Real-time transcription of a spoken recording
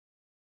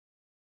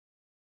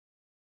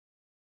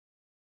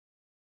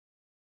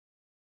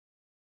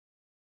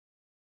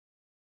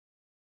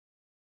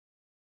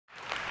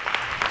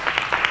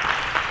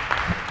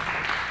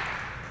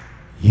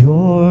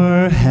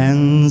Your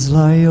hands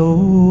lie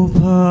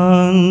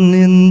open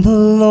in the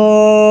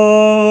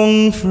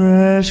long,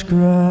 fresh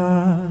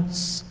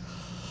grass.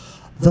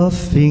 The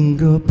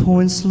finger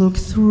points look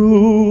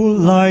through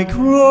like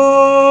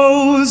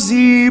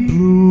rosy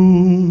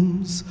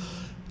blooms.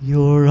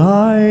 Your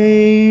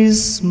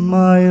eyes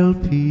smile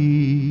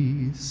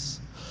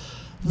peace.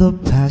 The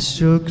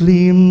pasture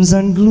gleams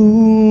and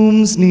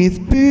glooms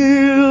 'neath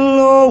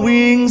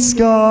billowing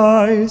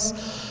skies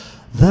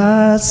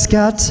that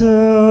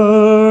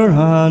scatter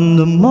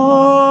and mass.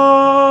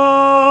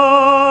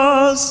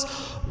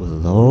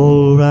 Well,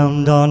 all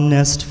round our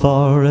nest,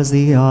 far as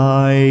the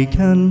eye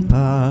can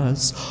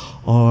pass,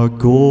 our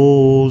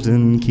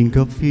golden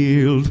kingcup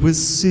field with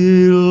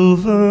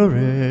silver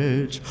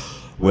edge,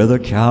 where the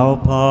cow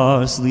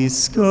parsley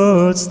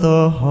skirts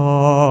the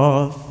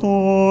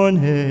hawthorn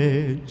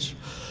hedge.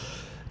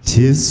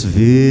 'Tis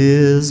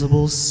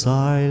visible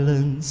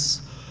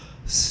silence,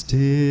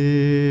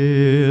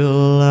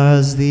 still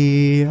as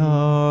the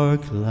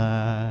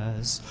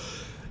hourglass.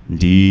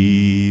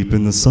 Deep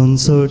in the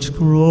sun-search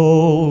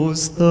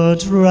grows, the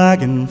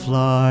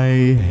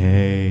dragonfly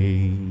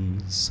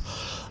hangs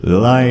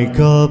like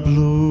a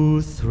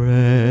blue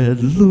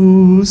thread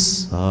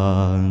loosened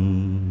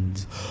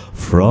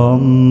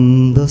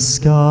from the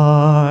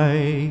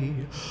sky.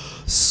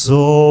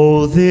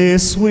 So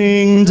this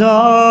winged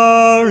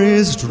hour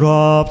is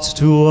dropped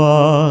to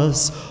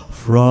us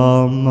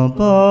from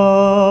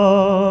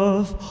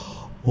above.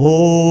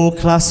 Oh,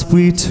 clasp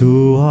we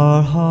to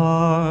our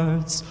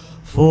hearts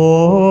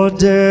for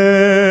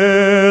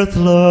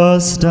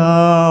deathless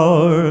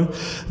hour,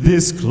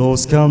 this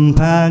close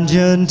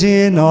companion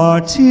in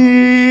articular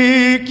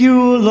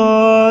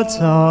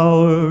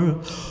tower,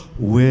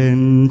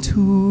 when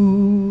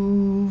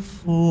twofold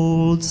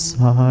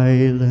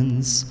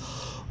silence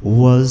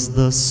was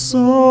the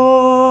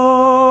song